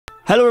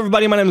Hello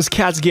everybody, my name is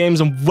Cats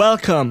Games and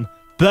welcome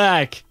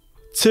back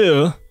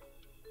to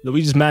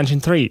Luigi's Mansion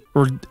 3.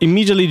 We're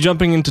immediately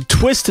jumping into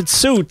Twisted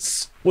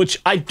Suits, which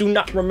I do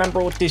not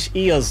remember what this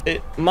is.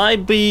 It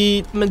might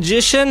be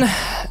Magician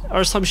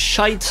or some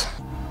shite.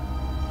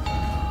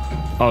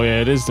 Oh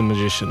yeah, it is the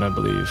Magician, I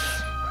believe.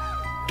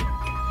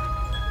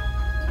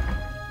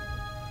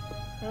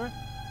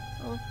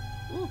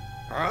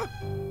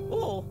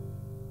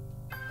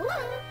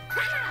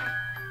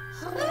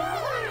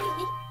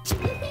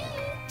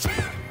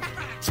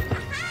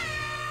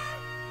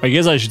 I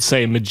guess I should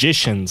say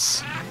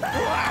magicians.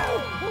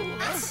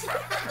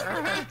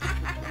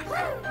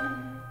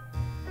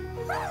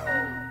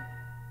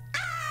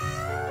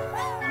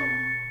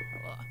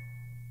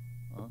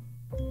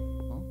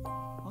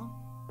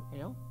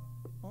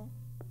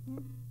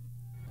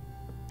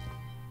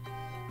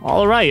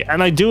 All right,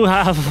 and I do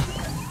have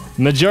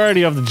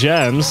majority of the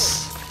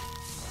gems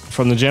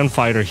from the gem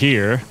fighter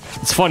here.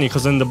 It's funny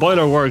because in the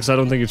Boiler Works, I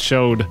don't think it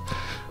showed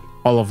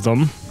all of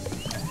them.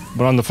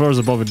 But on the floors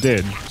above it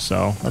did,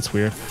 so that's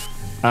weird.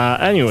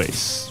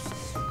 Anyways.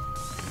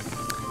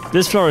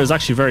 This floor is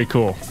actually very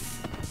cool,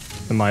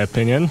 in my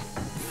opinion.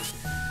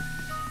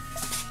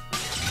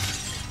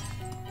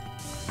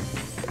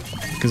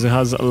 Because it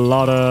has a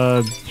lot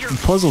of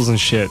puzzles and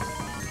shit,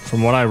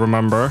 from what I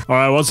remember.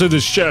 Alright, what's in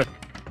this shit?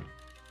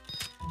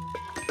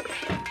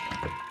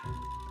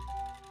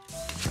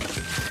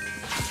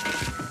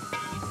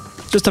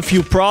 Just a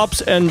few props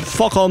and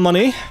fuck all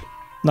money.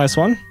 Nice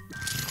one.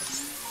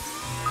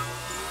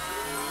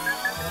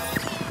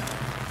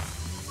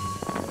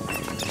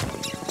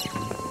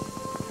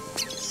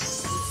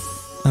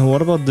 And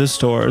what about this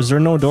door? Is there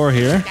no door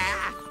here?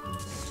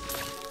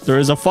 There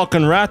is a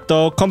fucking rat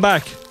though. Come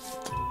back.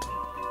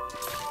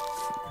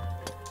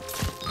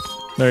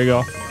 There you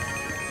go.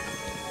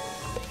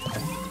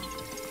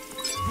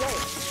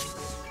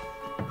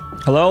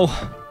 Hello?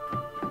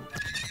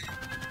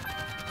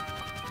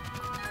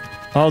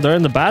 Oh, they're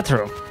in the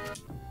bathroom.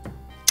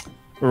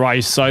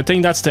 Right, so I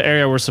think that's the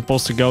area we're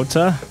supposed to go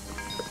to.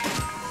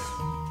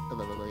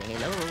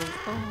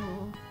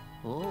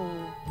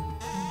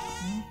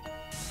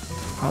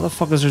 How the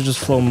fuck is there just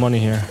flow money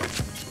here?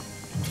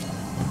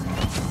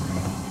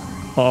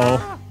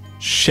 Uh-oh.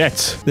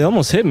 Shit. They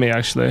almost hit me,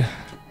 actually.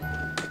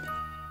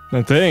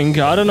 I think.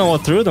 I don't know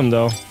what threw them,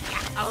 though.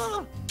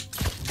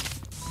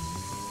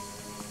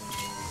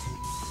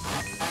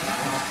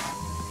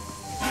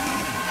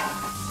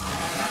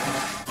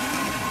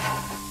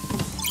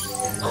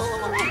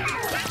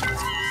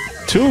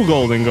 Two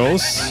golden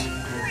ghosts.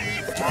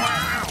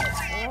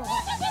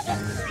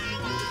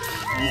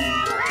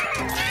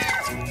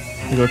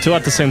 You go two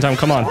at the same time,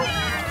 come on.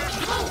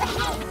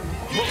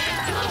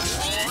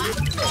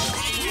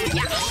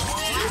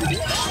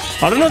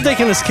 I don't know if they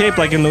can escape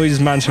like in Luigi's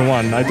Mansion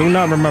 1. I do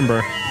not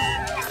remember.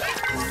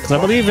 Because I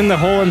believe in the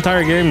whole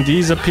entire game,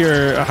 these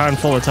appear a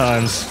handful of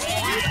times.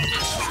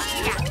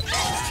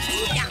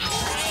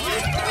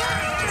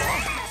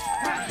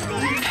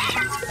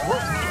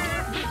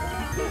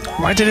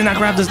 Why didn't I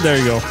grab this? There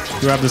you go.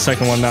 Grab the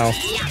second one now.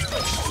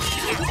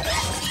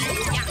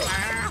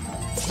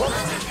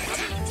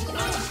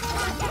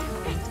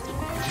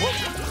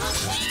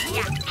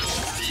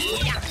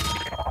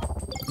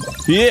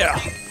 Yeah.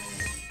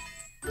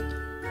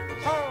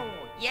 Oh,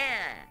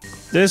 yeah.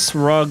 This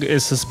rug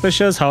is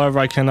suspicious, however,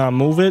 I cannot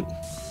move it.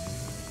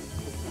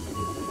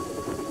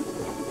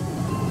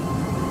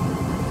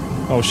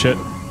 Oh shit.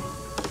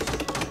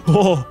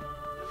 Whoa.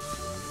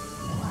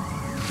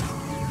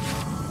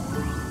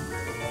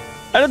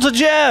 And it's a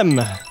gem!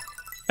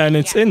 And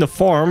it's in the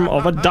form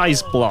of a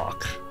dice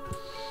block.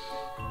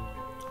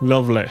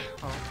 Lovely.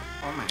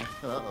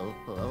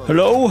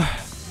 Hello?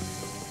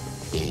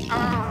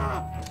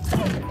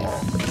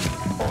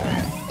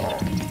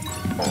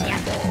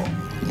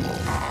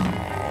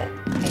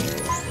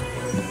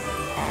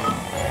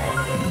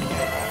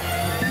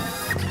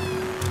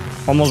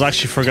 Almost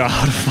actually forgot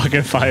how to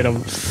fucking fight him.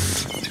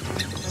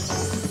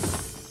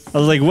 I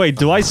was like, wait,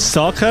 do I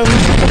suck him?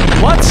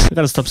 What? I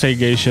gotta stop saying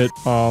gay shit.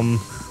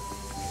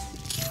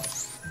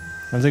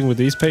 Anything with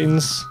these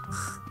paintings?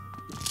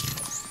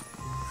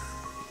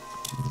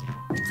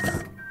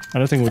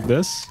 Anything with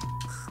this?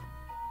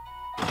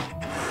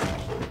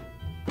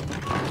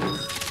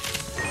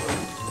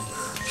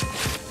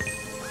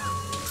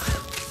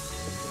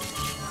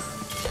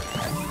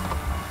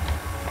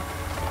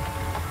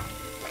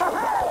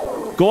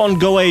 Go on,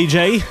 go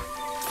AJ.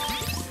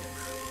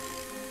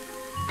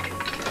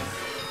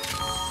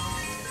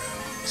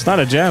 It's not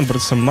a gem, but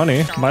it's some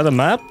money. By the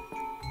map,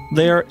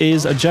 there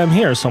is a gem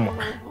here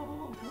somewhere.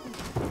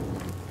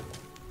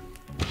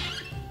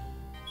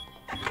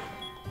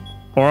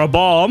 Or a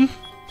bomb.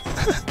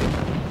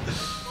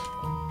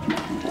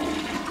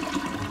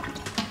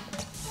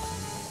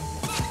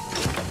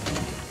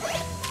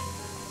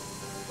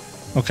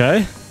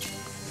 Okay.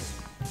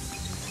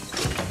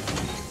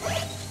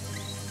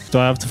 Do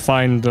I have to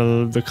find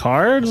the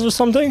cards or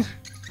something?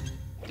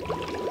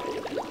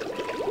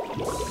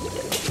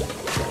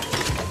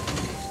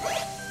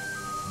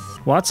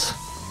 What?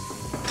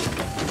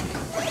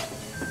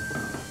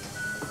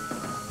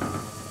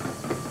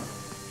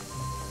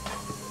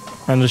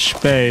 And a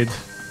spade.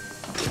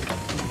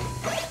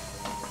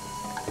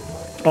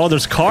 Oh,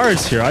 there's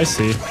cards here. I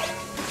see.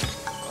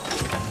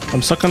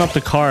 I'm sucking up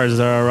the cards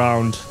that are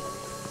around.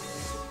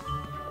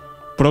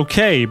 But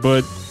okay,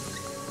 but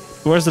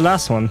where's the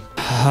last one?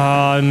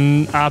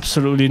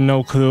 Absolutely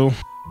no clue.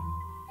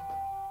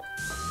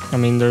 I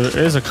mean, there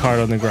is a card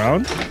on the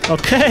ground.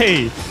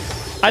 Okay!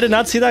 I did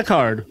not see that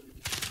card.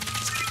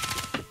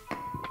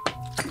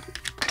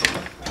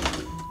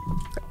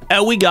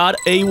 And we got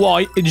a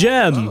white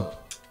gem.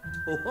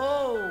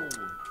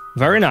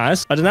 Very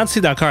nice. I did not see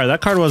that card.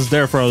 That card was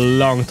there for a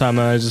long time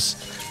and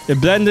it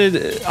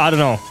blended, I don't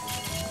know.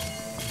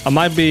 I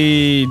might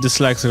be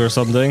dyslexic or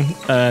something,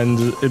 and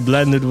it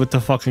blended with the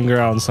fucking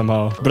ground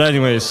somehow. But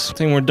anyways, I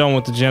think we're done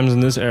with the gems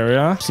in this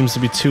area. Seems to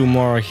be 2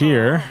 more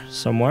here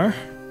somewhere.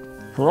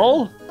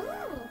 Roll?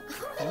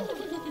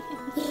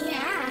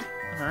 Yeah.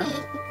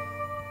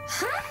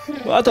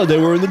 Well, I thought they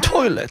were in the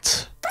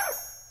toilet.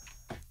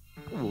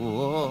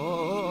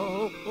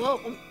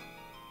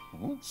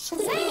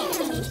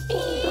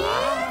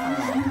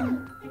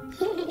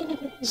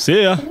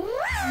 See ya.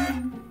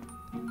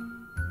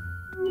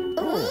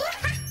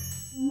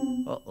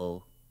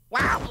 Uh-oh.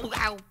 Wow.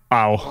 Ow.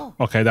 Ow.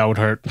 Okay, that would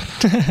hurt.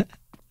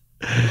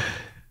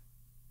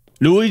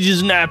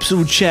 Luigi's an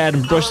absolute Chad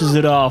and brushes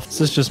it off. Is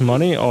this just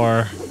money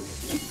or...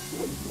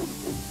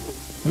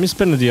 Let me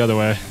spin it the other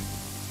way.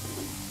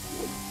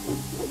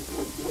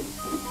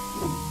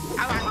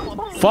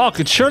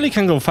 Fuck, it surely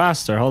can go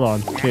faster. Hold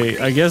on. Okay,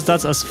 I guess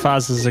that's as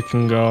fast as it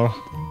can go.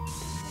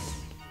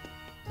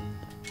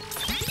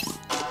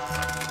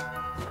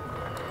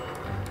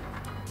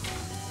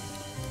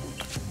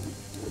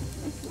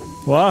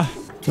 What?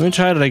 Let me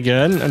try it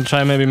again and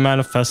try maybe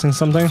manifesting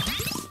something.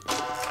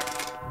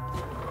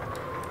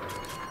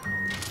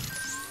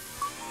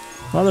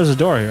 Well, there's a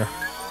door here.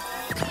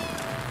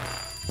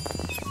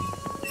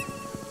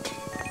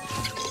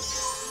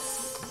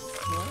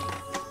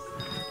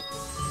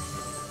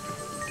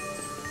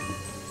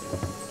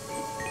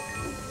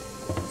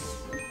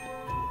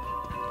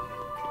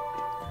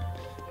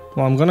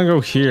 Well, I'm gonna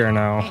go here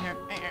now.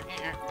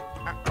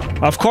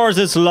 Of course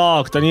it's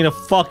locked. I need a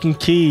fucking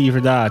key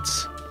for that.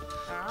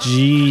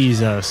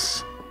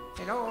 Jesus.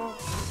 Hello.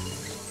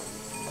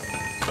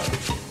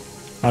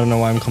 I don't know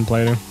why I'm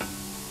complaining.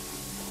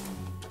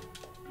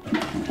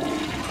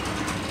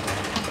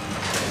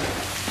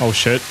 Oh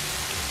shit.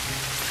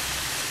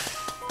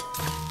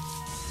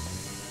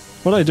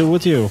 What did I do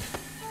with you?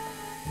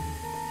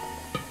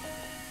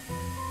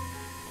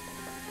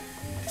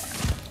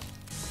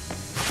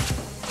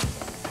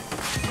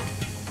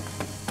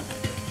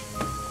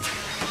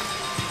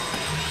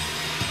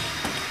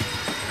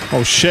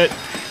 Oh shit.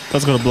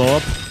 That's gonna blow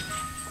up.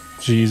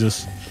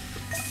 Jesus.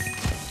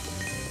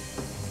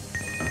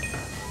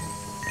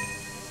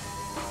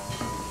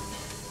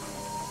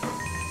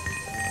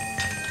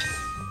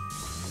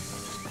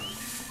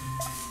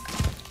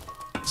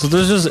 So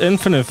there's just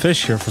infinite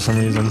fish here for some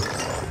reason.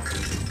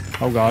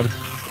 Oh god.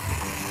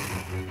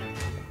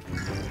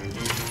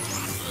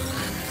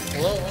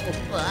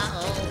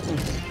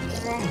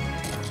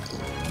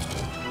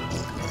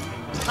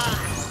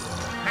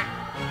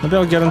 Maybe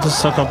I'll get him to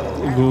suck up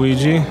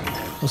Luigi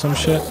or some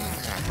shit.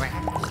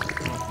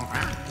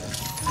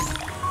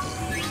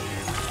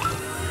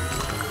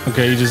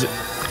 Okay, you just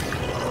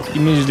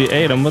immediately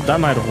ate him, but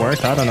that might have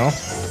worked. I don't know.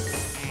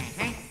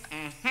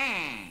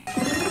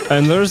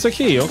 And there's the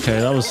key. Okay,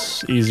 that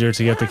was easier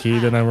to get the key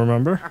than I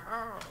remember.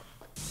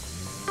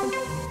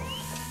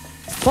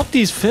 Fuck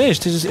these fish.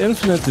 They just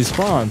infinitely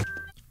spawn.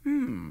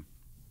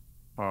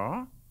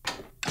 Huh?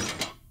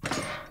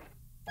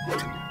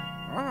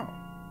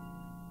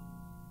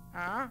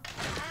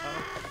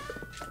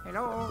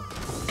 Hello.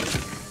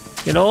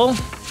 Hello?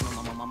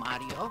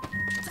 Mario.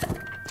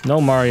 No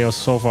Mario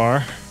so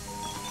far.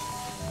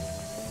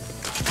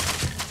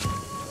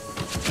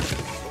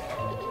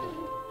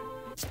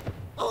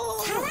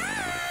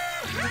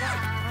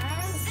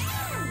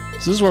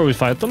 Is this where we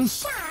fight them?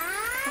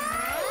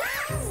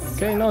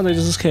 Okay, no, they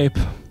just escape.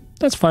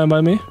 That's fine by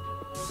me.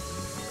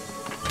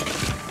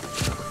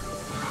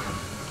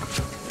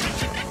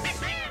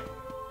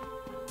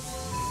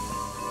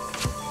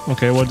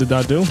 Okay, what did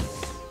that do?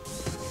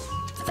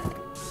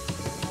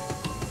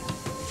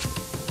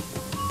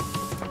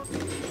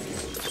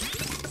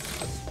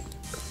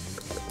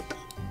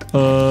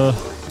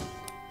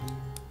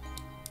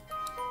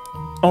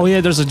 Oh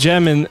yeah, there's a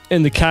gem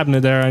in the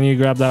cabinet there. I need to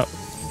grab that.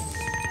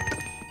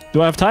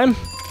 Do I have time?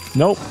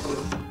 Nope.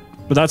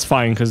 But that's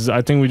fine, because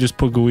I think we just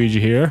put Luigi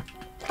here.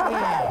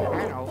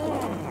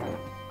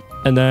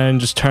 And then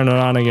just turn it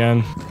on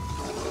again.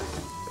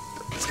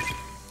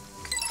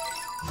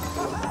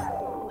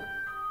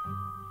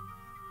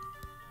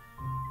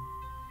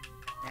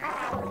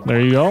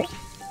 There you go.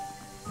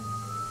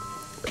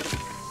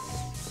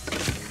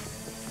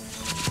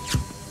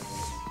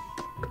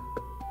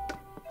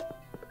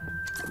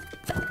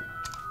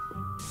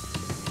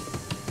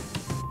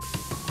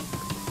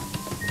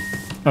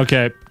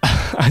 Okay,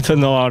 I don't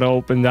know how to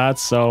open that,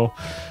 so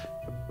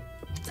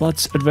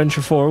let's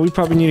adventure forward. We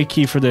probably need a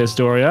key for this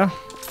door, yeah?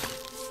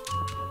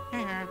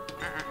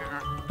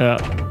 Yeah.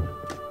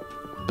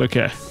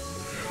 Okay.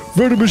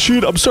 Vending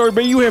machine, I'm sorry,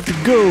 but you have to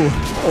go.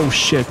 Oh,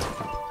 shit.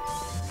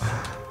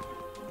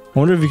 I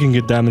wonder if you can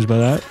get damaged by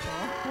that.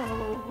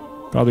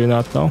 Probably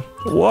not, though.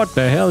 What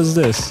the hell is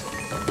this?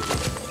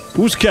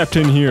 Who's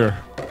captain here?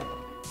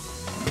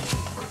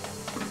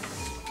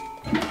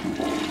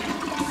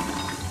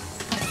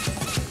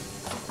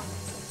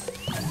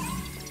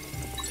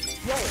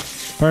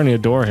 Apparently a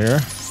door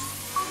here.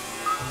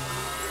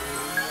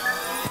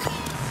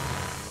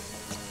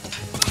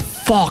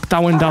 Fuck,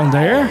 that went down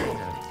there?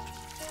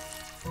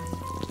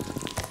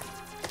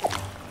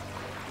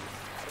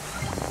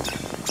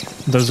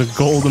 There's a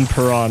golden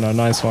piranha,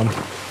 nice one.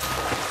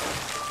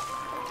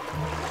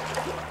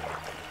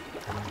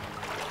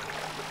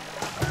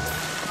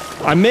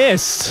 I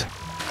missed!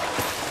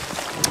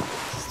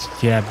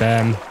 Yeah,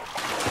 bam.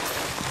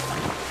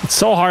 It's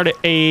so hard to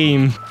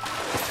aim.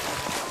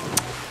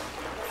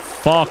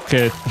 Fuck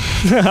it.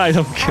 I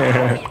don't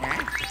care.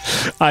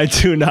 I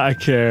do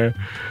not care.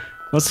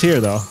 What's here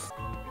though?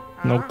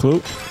 No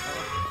clue.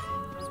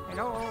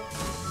 Hello.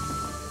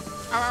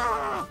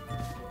 Ah.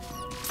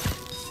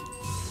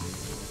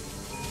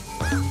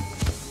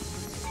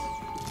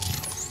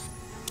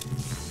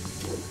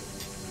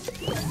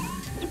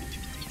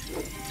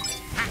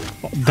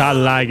 That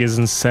lag is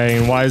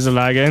insane. Why is it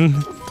lagging?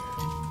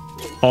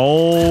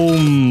 Oh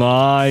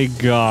my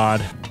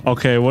god.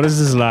 Okay, what is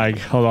this lag?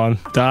 Hold on.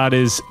 That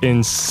is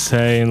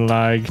insane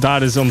lag.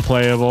 That is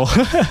unplayable.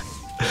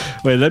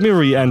 Wait, let me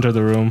re-enter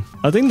the room.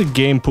 I think the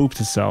game pooped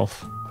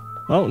itself.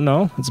 Oh,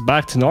 no. It's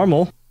back to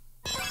normal.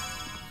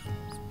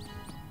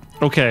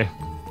 Okay.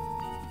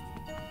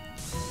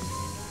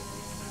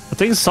 I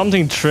think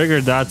something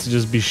triggered that to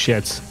just be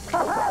shit.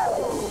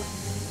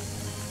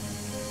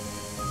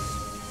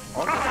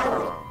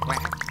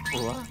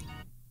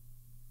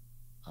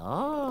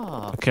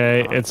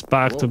 Okay, it's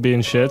back to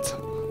being shit.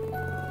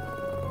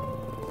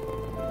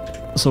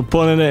 So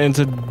putting it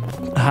into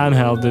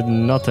handheld did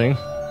nothing.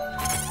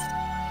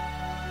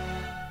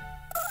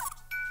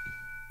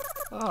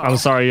 I'm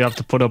sorry you have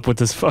to put up with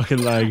this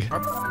fucking lag.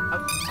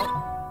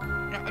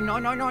 No.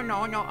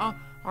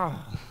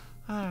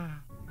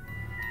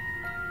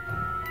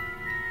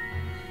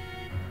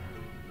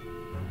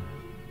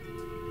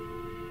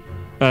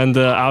 And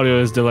the audio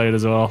is delayed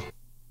as well.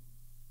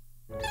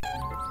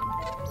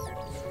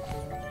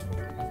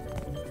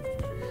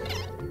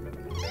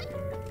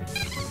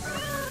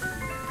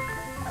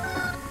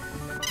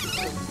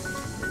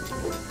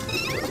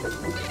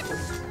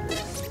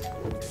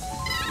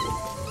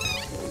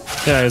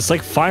 Yeah, it's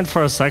like fine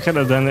for a second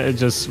and then it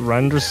just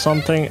renders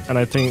something, and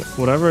I think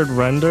whatever it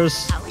renders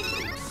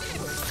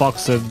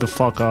fucks it the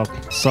fuck up.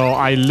 So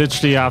I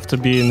literally have to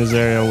be in this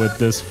area with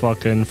this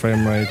fucking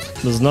frame rate.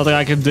 There's nothing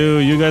I can do.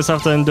 You guys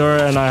have to endure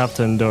it and I have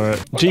to endure it.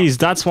 Jeez,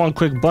 that's one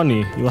quick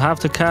bunny. You'll have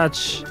to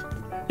catch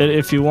it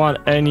if you want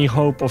any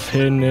hope of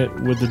hitting it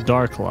with the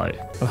dark light.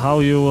 And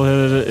how you will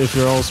hit it if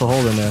you're also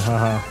holding it,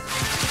 haha.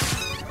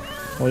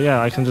 Well,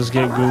 yeah, I can just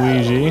get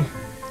Luigi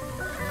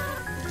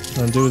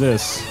and do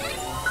this.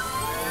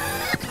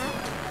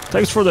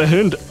 Thanks for the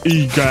hint,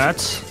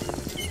 EGAT.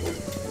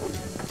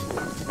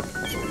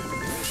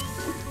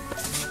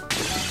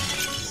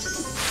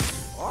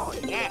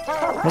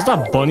 Was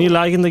that bunny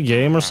lag in the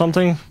game or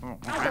something?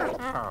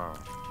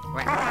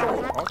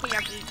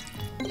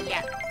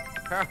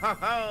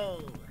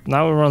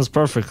 Now it runs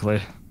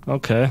perfectly.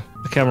 Okay.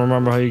 I can't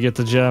remember how you get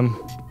the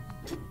gem.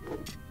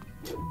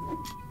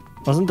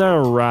 Wasn't there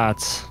a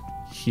rat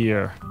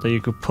here that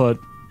you could put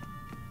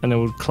and it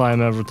would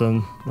climb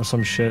everything or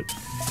some shit?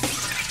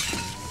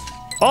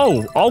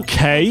 Oh,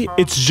 okay.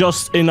 It's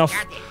just enough.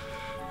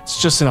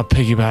 It's just in a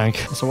piggy bank.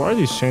 So what are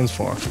these chains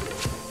for?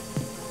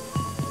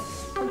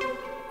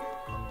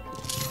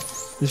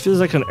 This feels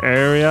like an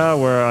area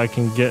where I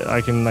can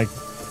like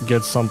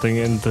get something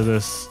into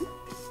this,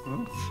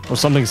 or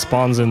something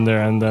spawns in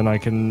there and then I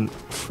can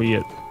free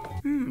it.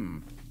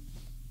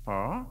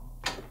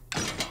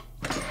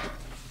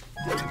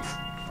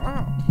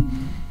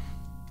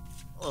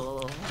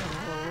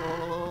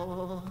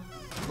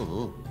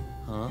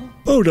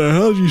 How the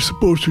hell are you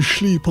supposed to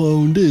sleep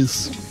on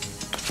this?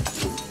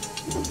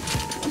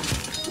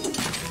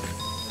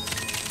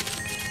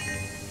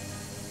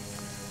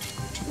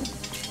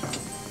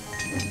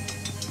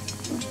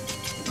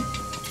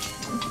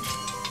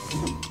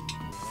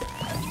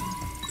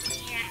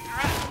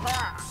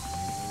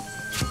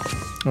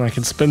 And I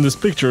can spin this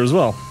picture as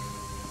well,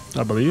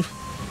 I believe.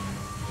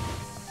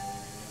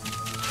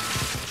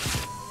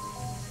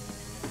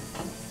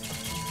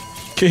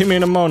 Give me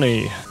the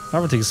money.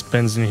 Everything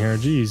spins in here,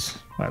 jeez.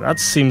 Right, that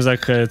seems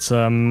like it's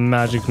a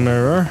magic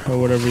mirror, or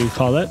whatever you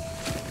call it.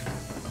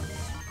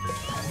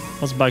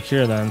 What's back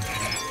here then?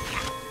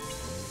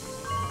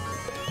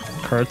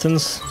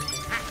 Curtains?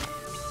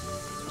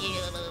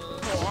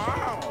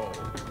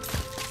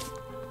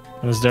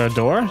 And is there a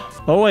door?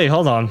 Oh wait,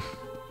 hold on.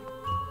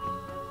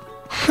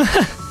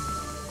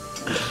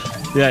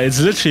 Yeah, it's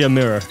literally a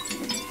mirror.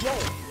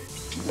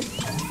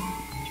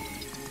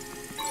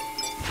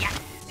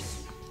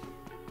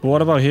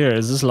 What about here?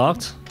 Is this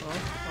locked?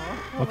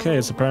 Okay,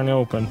 it's apparently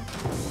open.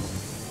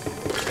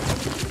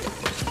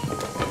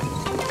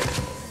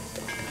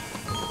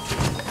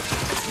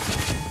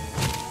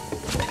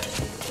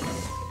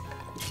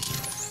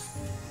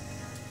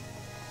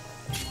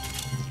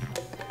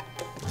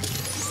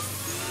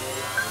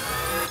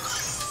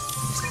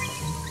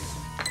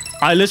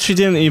 I literally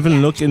didn't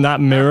even look in that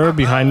mirror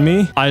behind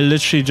me. I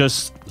literally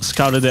just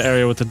scouted the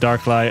area with the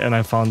dark light and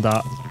I found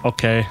that.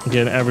 Okay, I'm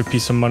getting every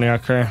piece of money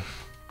out there.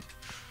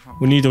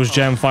 We need those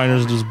gem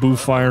finders, those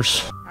booth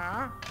fires.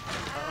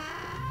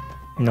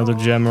 Another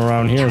gem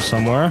around here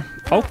somewhere.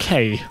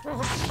 Okay.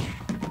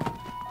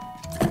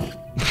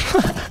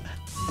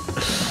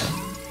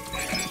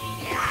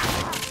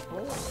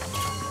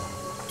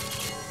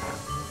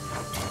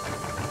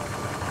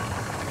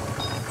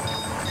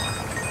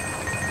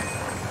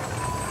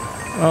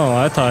 Oh,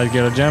 I thought I'd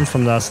get a gem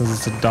from that since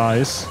it's a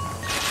dice.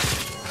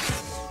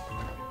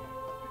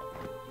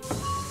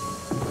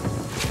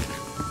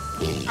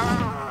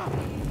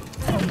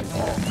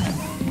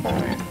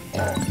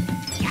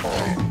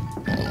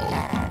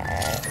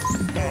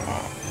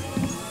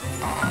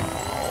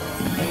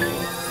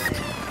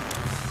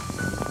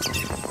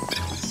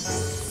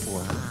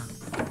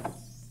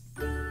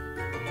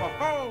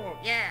 Oh,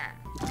 yeah.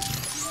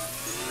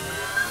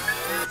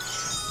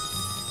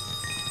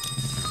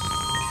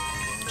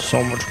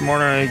 So much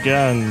money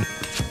again.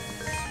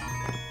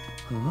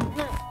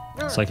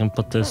 So I can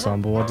put this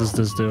on, but what does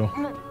this do?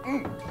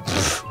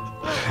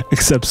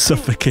 Except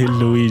suffocate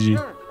Luigi.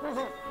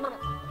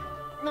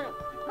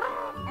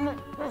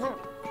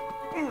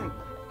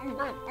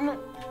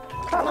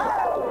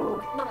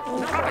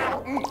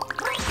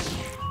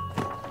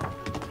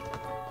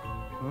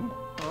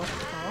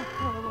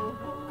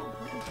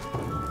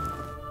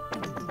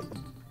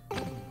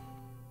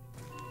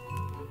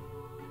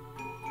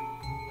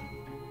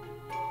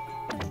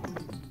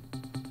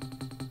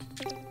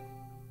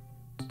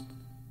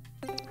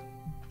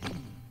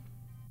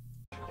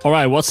 All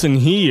right, what's in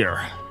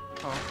here?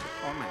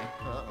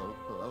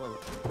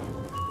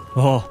 Oh.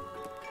 All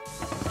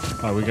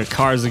right, we got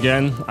cars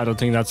again. I don't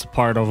think that's a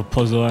part of a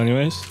puzzle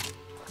anyways.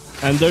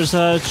 And there's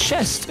a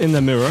chest in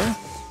the mirror.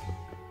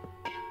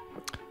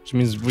 Which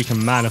means we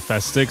can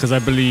manifest it, because I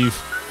believe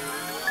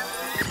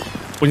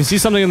when you see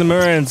something in the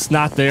mirror and it's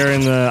not there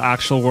in the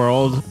actual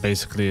world,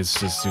 basically it's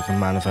just you can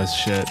manifest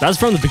shit. That's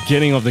from the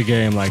beginning of the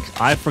game. Like,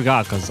 I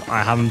forgot because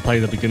I haven't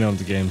played the beginning of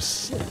the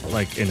games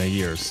like in a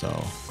year, so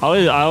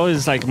I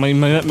always like my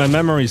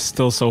memory is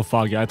still so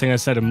foggy. I think I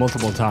said it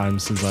multiple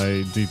times since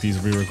I did these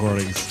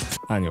re-recordings.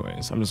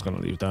 Anyways, I'm just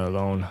gonna leave that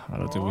alone. I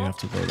don't think we have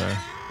to go there.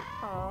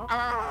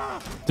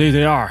 There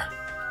they are.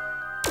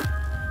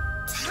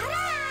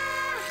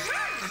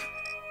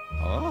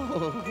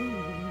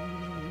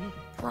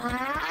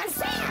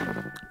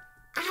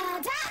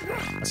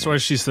 I swear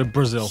she said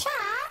Brazil.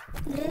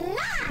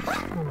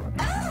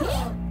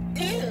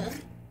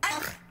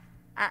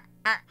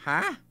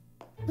 Huh?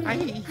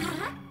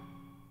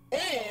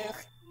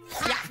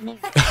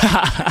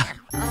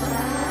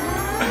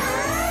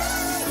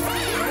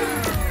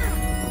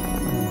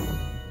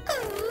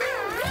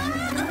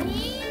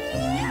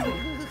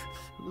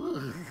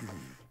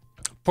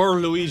 Poor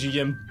Luigi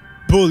getting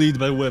bullied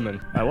by women.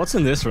 Alright, what's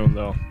in this room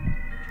though?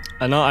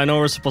 I know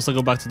we're supposed to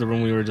go back to the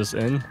room we were just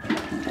in.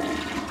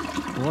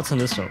 But what's in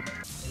this room?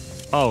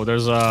 Oh,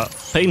 there's a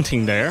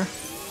painting there.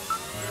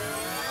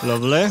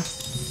 Lovely.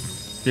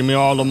 Give me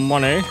all the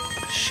money.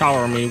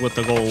 Shower me with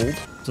the gold.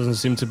 Doesn't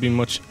seem to be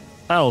much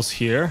else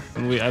here.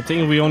 I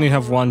think we only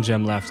have one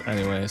gem left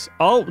anyways.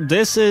 Oh,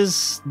 this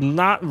is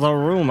not the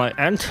room I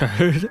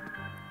entered.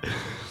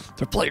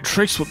 They're playing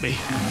tricks with me.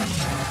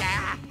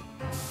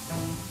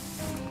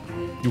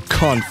 You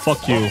cunt,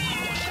 fuck you.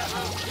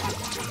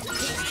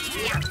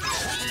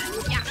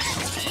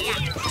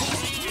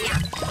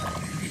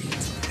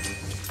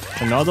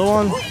 Another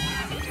one?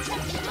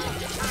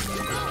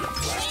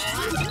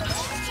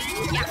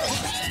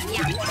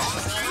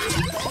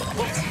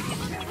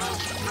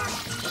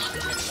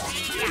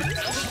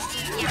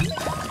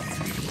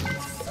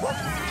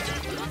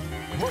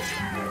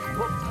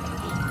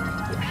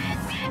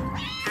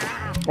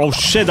 Oh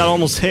shit, that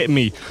almost hit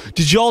me.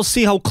 Did you all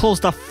see how close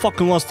that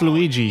fucking was to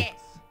Luigi?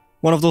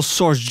 One of those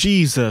swords,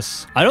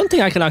 Jesus. I don't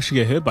think I can actually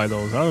get hit by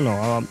those. I don't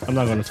know. I'm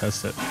not gonna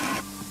test it.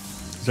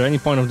 Is there any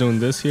point of doing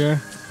this here?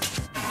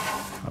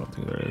 I don't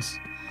think there is.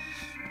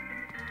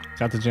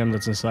 Got the gem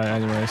that's inside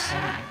anyways.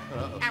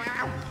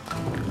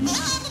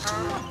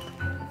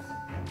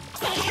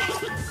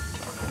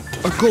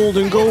 A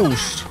golden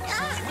ghost.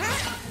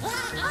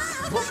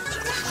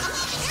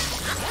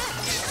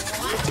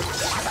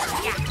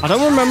 I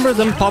don't remember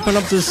them popping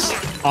up this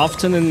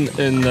often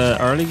in the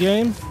early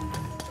game.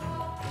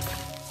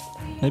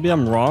 Maybe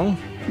I'm wrong.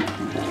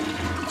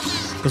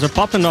 Because they're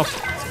popping up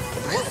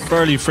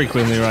fairly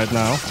frequently right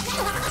now.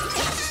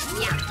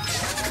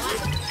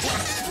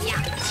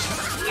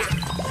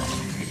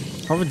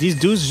 However, these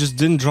dudes just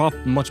didn't drop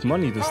much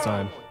money this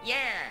time.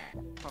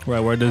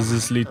 Right, where does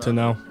this lead to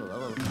now?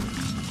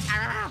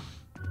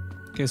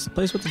 Okay, it's the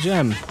place with the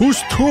gem. Who's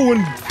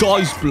throwing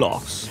dice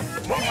blocks?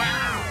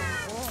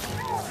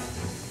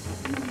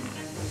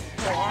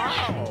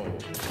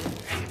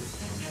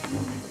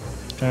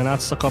 Can I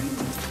not suck up?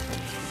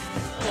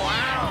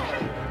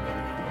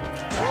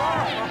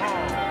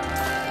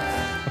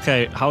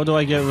 Okay, how do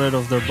I get rid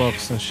of their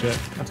books and shit?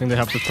 I think they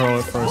have to throw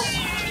it first.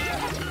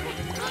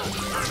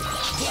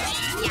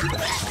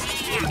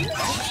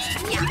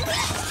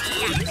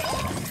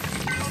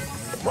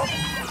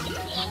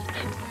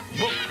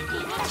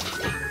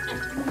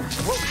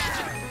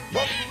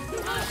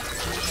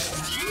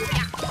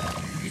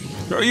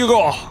 There you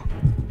go.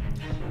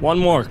 One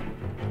more.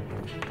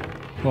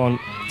 Go on,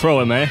 throw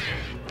him, eh?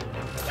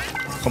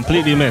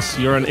 Completely miss.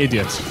 You're an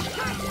idiot.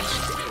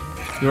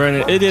 You're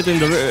an idiot in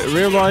the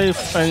real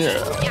life,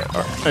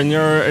 and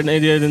you're an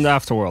idiot in the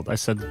afterworld. I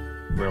said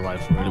real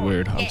life really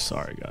weird. I'm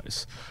sorry,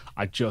 guys.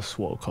 I just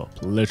woke up.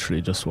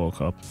 Literally just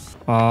woke up.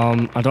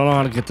 I don't know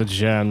how to get the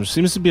gem. There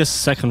seems to be a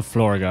second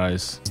floor,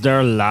 guys. Is there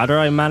a ladder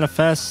I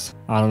manifest?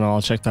 I don't know.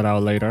 I'll check that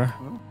out later.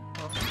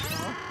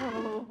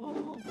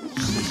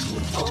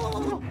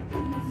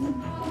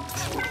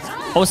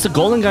 Oh, it's the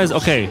golden guys.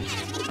 Okay.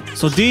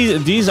 So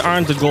these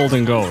aren't the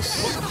golden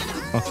ghosts.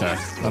 Okay,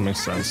 that makes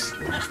sense.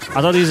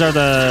 I thought these are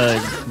the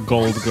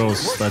gold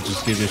ghosts that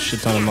just give you a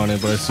shit ton of money,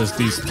 but it's just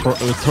these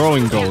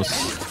throwing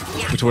ghosts,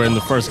 which were in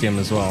the first game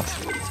as well.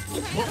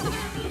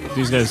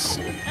 These guys,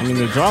 I mean,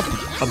 they drop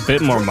a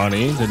bit more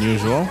money than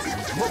usual.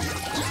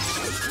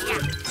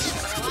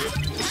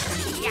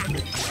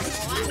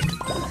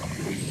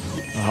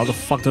 How the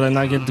fuck did I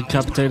not get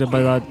decapitated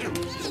by that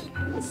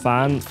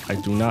fan? I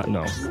do not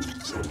know.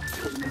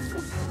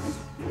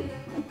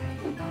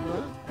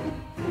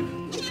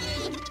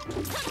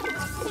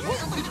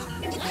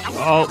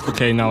 Oh,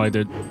 okay, now I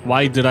did.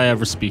 Why did I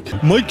ever speak?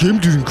 My game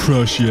didn't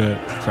crash yet.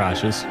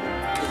 Crashes.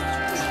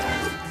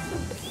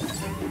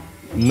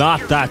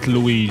 Not that,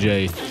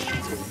 Luigi.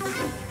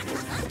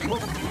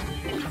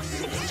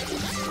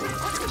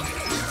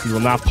 You will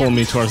not pull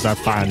me towards that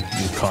fan,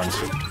 you cunt.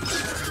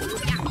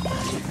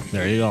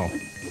 There you go.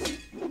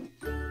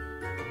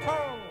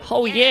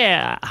 Oh,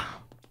 yeah.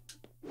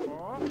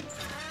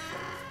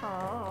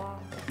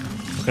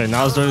 Okay,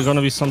 now is there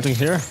gonna be something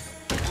here?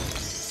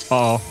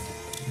 Uh-oh.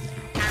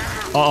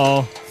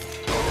 Uh-oh.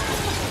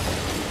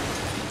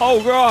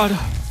 Oh, God.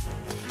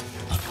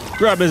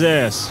 Grab his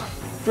ass.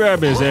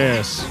 Grab his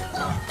ass.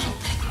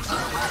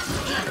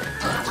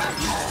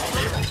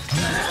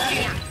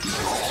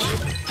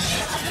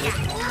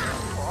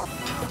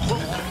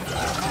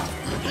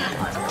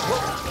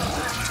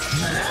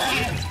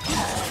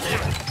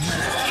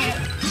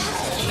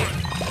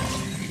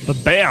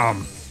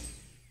 Bam.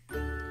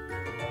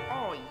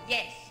 Oh,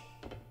 yes.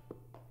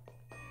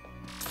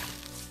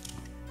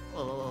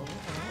 Oh.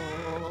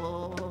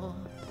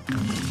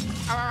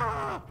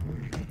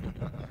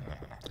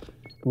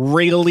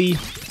 Really?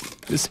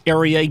 This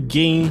area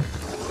again?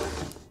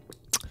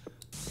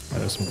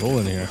 There's some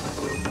gold in here.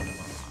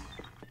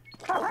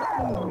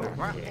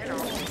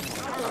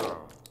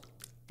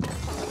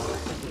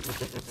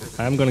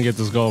 I'm gonna get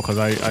this gold because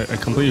I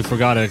completely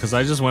forgot it because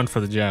I just went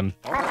for the gem.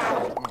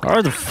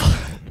 Or the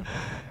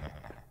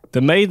they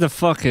made the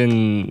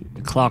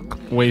fucking clock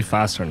way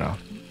faster now.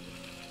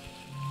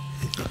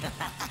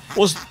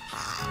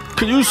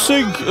 Can you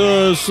sing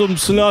some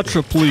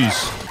Sinatra, please?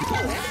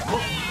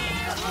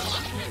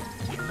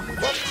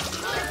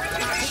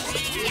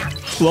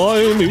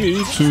 Fly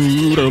me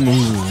to the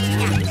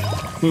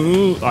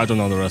moon. I don't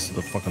know the rest of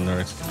the fucking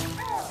lyrics.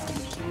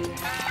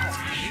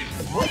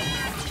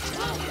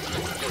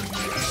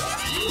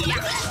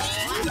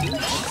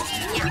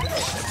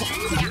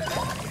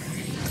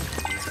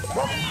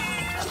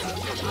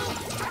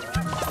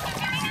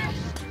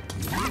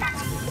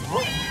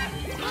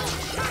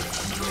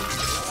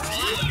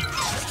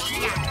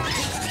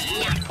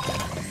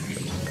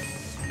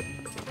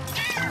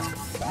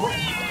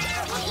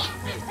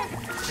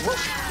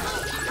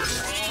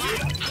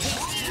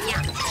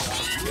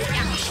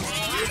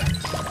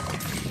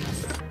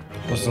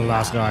 What's the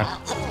last guy?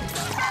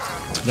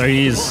 There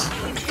he is.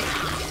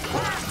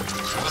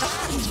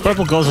 These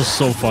purple ghosts are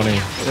so funny.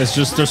 It's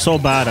just they're so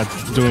bad at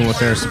doing what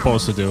they're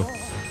supposed to do.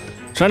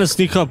 Trying to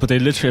sneak up, but they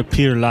literally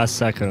appear last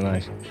second.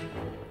 Like,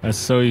 it's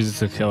so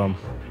easy to kill them.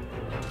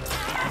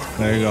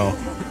 There you go.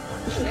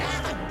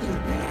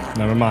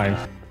 Never mind.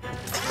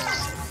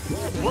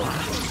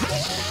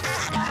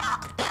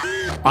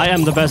 I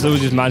am the best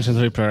Luigi's Mansion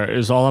 3 player,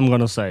 is all I'm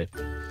gonna say.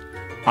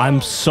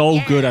 I'm so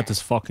good at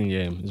this fucking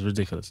game. It's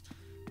ridiculous.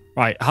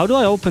 Right, how do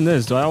I open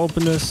this? Do I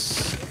open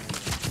this?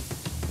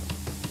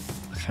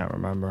 I can't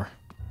remember.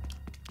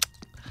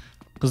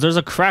 Because there's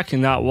a crack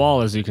in that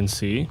wall, as you can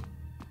see.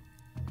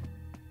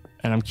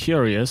 And I'm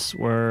curious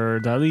where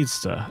that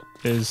leads to.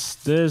 Is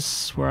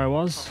this where I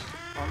was?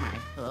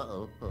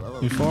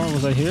 Before?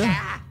 Was I here?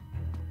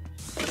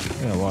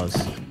 Yeah, it was.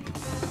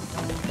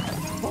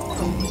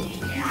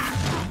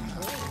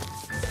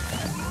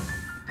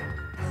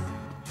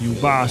 You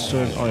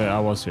bastard. Oh yeah, I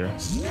was here.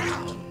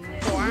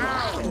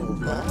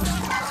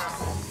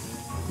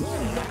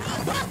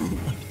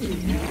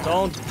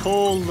 Don't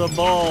pull the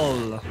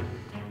ball,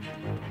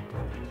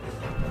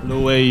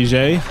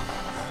 Luigi.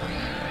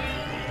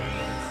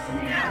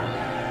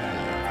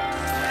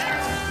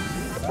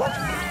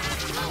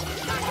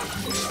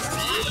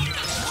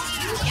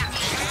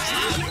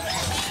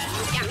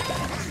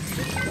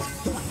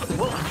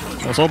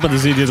 was hoping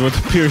this idiot would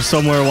appear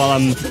somewhere while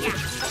I'm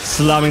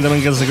slamming them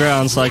against the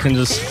ground so I can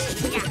just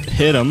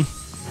hit them.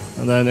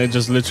 And then it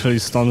just literally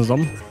stuns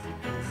them.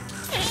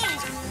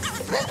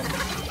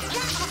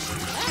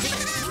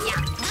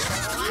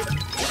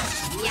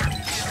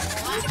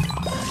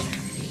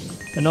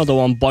 Another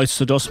one bites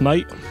the dust,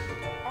 mate.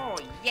 Oh,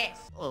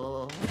 yes.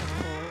 Oh.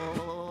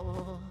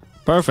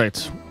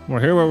 Perfect. We're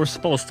here where we're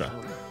supposed to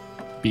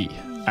be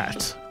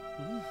at.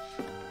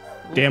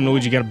 Damn,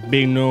 Luigi got a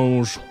big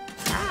nose.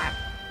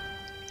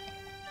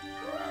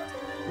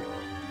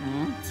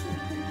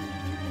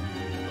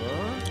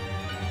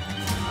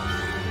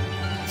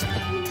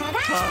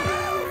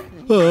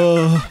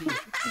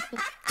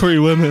 Three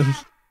women.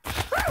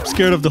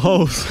 Scared of the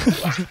hose.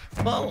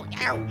 Oh,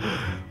 ow.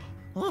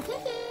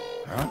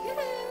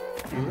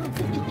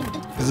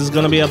 Is this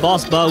gonna be a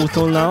boss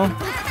battle now?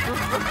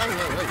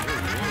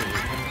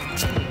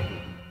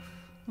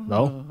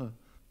 No?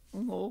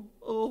 Oh,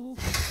 oh.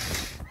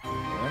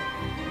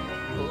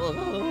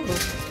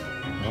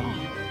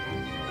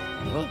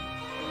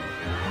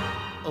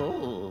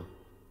 Oh.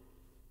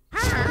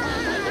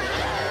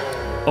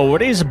 Oh,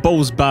 it is a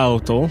boss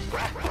battle.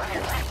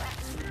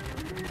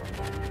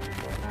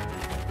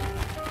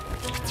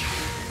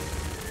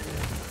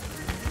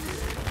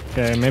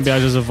 Okay, maybe I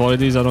just avoid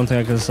these. I don't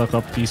think I can suck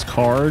up these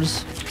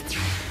cards.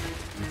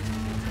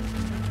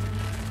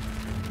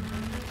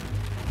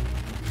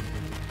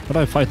 How do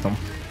I fight them?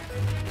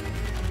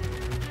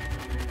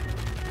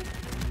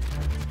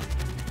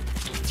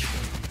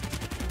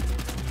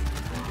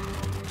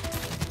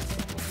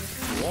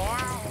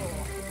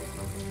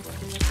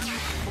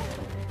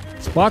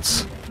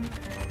 What?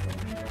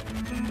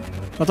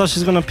 I thought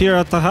she's gonna appear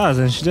at the house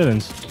and she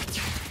didn't.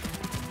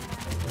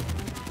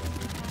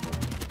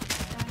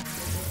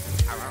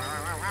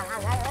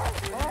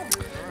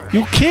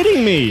 You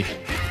kidding me?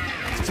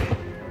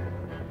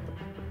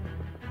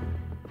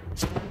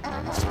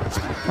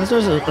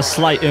 There's a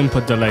slight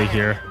input delay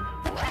here.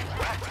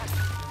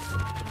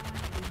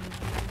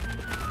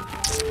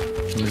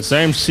 In the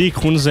same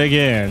sequence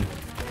again.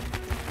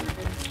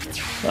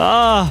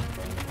 Ah!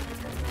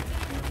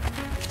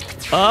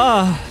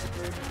 Ah!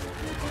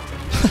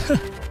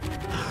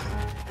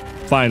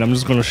 Fine, I'm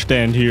just gonna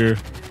stand here.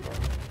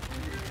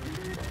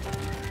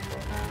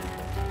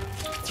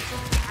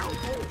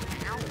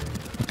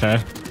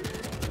 Okay.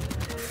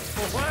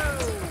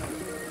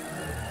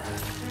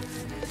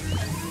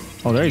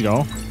 Oh, there you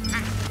go.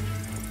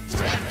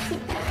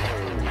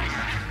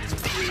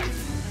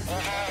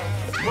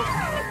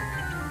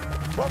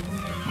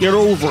 Get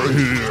over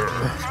here.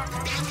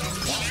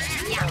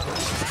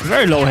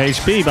 Very low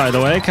HP, by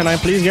the way. Can I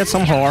please get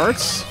some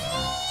hearts?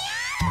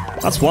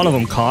 That's one of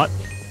them caught.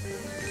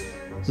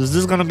 Is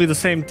this gonna be the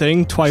same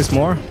thing twice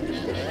more?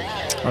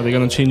 Are they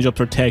gonna change up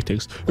their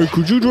tactics? Hey,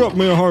 could you drop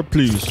me a heart,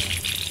 please?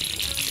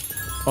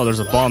 Oh, there's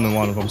a bomb in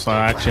one of them, so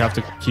I actually have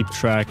to keep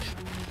track.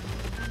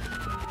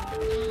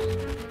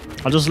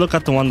 I'll just look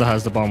at the one that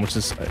has the bomb, which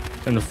is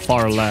in the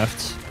far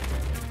left.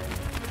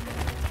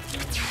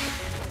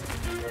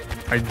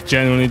 I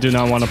genuinely do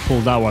not want to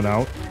pull that one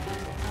out.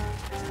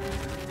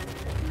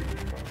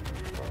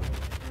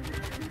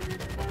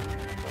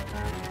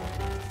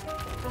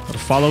 I'll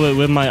follow it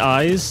with my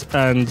eyes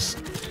and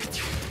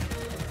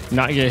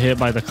not get hit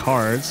by the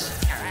cards.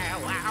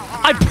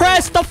 I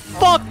pressed the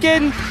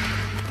fucking...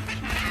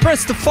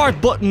 Press the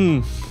fart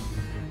button.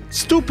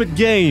 Stupid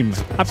game.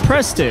 I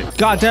pressed it.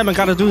 God damn, I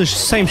gotta do the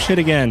same shit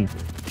again.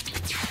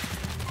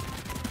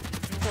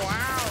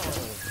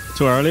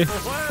 Too early?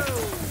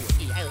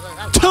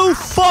 Too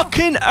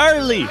fucking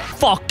early.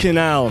 Fucking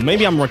hell.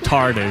 Maybe I'm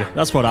retarded.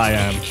 That's what I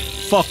am.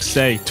 Fuck's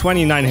sake.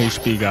 29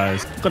 HP,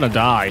 guys. I'm gonna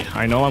die.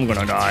 I know I'm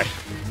gonna die.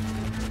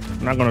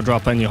 I'm not gonna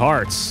drop any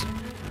hearts.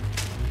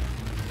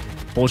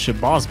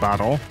 Bullshit boss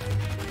battle.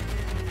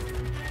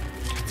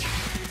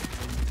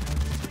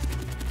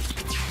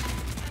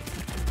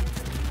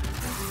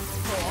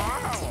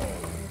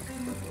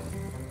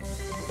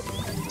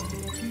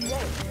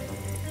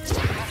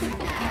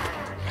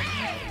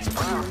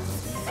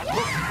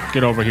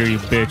 Get over here, you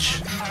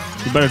bitch.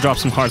 You better drop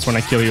some hearts when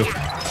I kill you.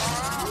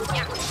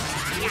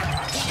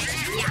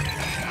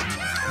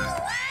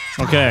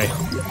 Okay.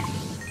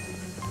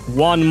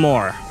 One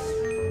more.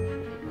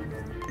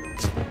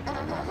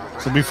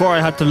 So before I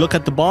had to look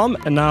at the bomb,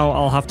 and now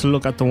I'll have to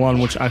look at the one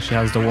which actually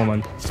has the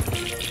woman.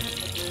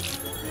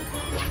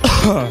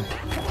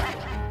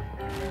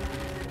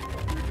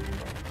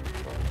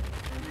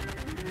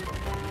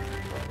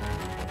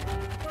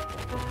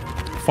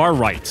 Far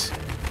right.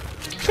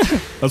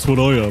 That's what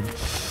I am.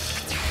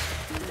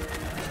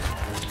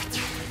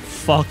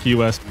 Fuck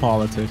US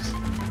politics.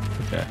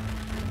 Okay.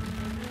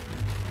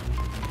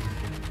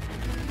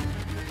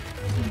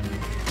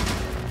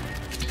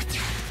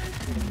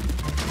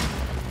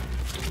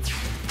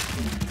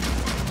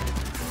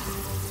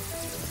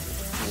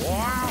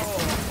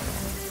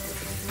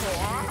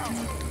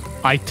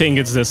 I think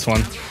it's this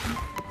one.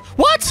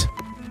 What?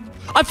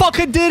 I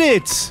fucking did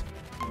it!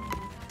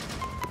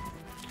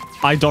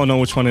 I don't know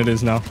which one it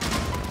is now.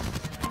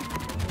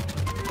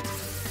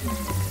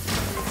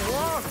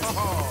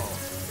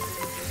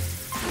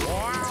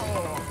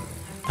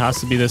 Has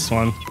to be this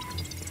one.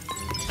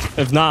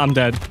 If not, I'm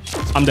dead.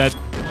 I'm dead.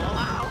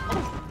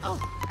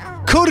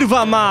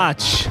 Kurva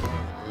match!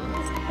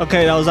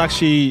 Okay, that was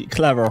actually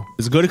clever.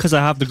 It's good because I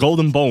have the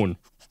golden bone.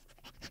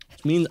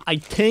 Which means I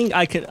think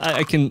I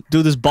can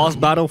do this boss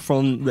battle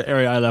from the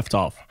area I left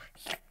off.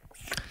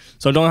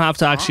 So I don't have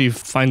to actually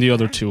find the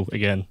other two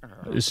again.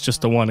 It's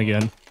just the one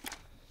again.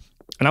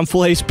 And I'm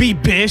full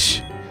HP,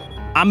 bitch!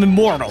 I'm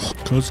immortal.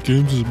 Cause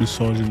games is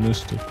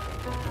misogynistic.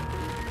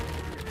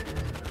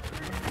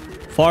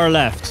 Far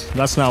left.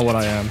 That's not what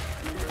I am.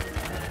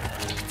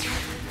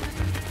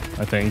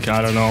 I think.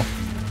 I don't know.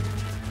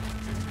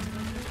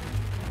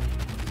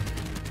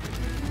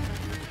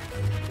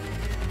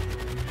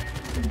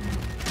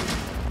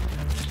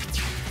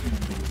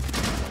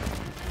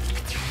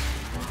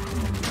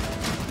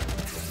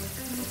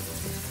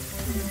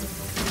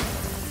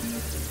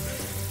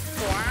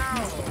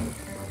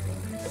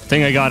 I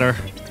think I got her.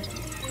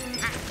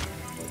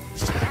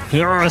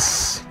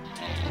 Yes!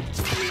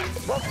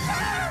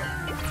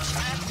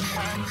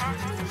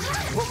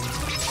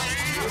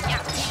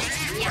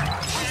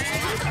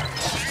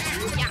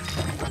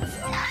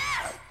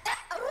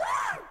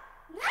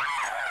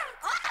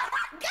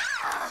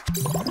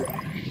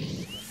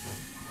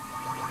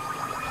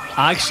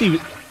 Actually,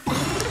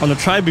 on the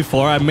try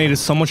before, I made it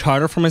so much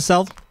harder for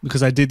myself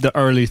because I did the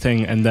early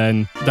thing and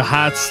then the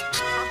hats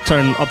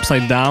turned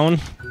upside down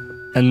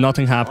and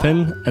nothing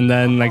happened, and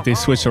then like they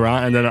switched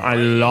around and then I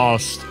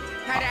lost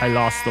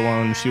the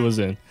one she was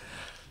in.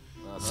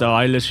 So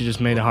I literally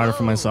just made it harder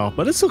for myself,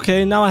 but it's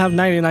okay. Now I have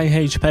 99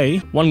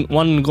 HP,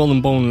 one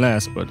golden bone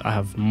less, but I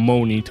have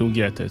money to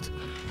get it.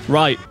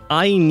 Right,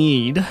 I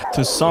need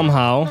to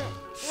somehow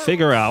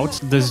figure out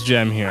this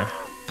gem here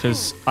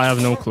because I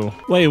have no clue.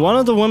 Wait, one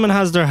of the women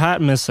has their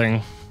hat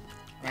missing.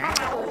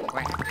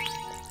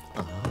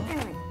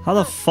 How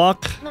the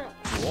fuck?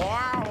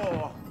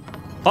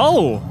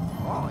 Oh!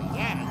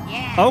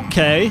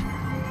 Okay.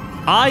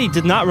 I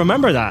did not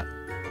remember that.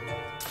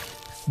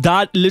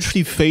 That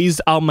literally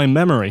phased out my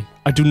memory.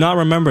 I do not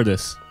remember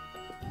this.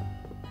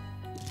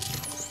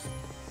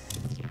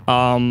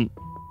 What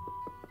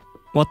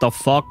the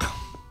fuck?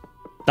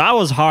 That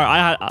was hard.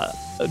 I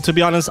had, to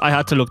be honest, I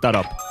had to look that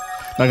up.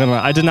 Not gonna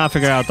lie, I did not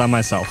figure out that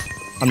myself.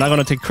 I'm not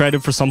gonna take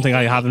credit for something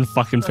I haven't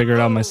fucking figured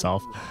out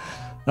myself.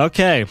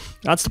 Okay,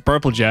 that's the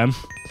purple gem.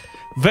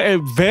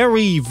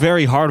 Very,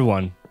 very hard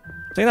one.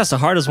 I think that's the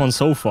hardest one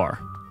so far.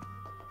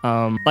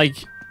 Like,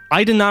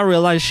 I did not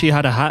realize she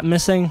had a hat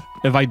missing.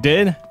 If I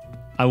did,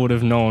 I would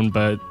have known,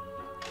 but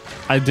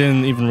I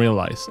didn't even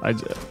realize.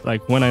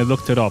 Like, when I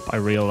looked it up, I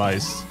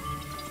realized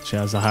she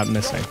has a hat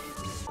missing.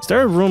 Is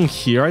there a room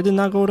here I did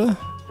not go to?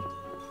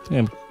 I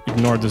think I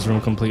ignored this room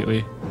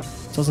completely.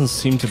 Doesn't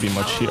seem to be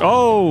much here.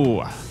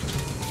 Oh!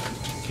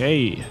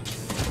 Okay.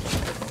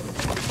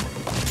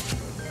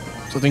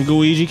 So I think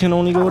Luigi can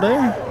only go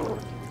there?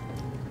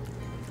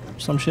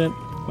 Some shit?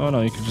 Oh no,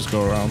 you could just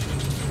go around.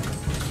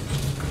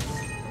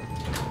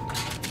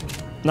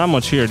 Not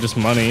much here, just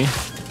money.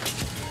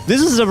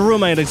 This is a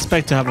room I'd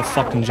expect to have a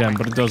fucking gem,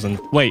 but it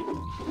doesn't. Wait.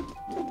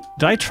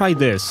 Did I try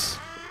this?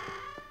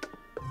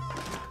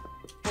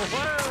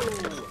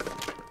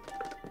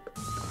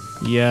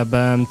 Yeah,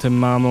 bam,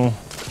 Timamo.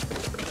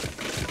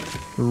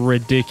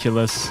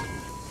 Ridiculous.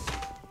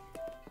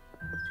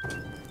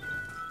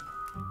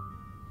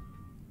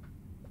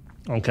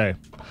 Okay.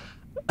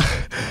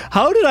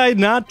 How did I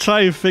not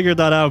try to figure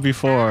that out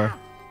before?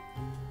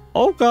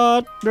 Oh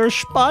god, there's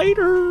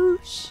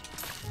spiders.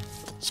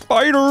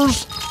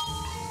 Spiders.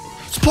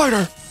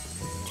 Spider.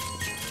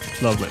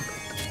 Lovely.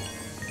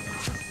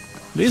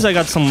 At least I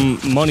got some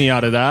money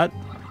out of that.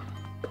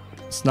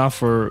 It's not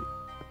for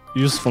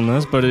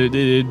usefulness, but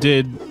it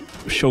did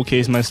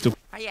showcase my stupid.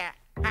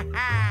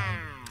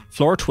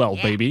 Floor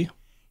 12, baby.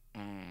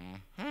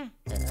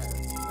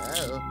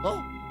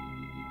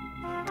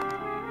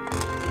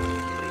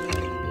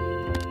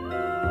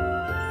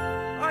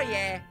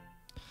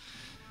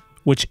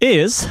 Which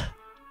is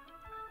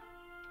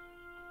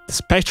the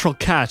spectral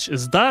catch.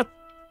 Is that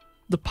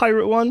the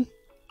pirate one?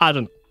 I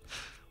don't know.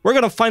 We're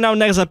gonna find out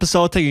next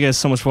episode. Thank you guys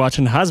so much for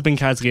watching. It has been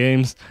Cats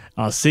Games.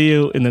 I'll see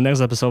you in the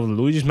next episode of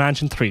Luigi's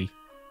Mansion 3.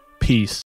 Peace.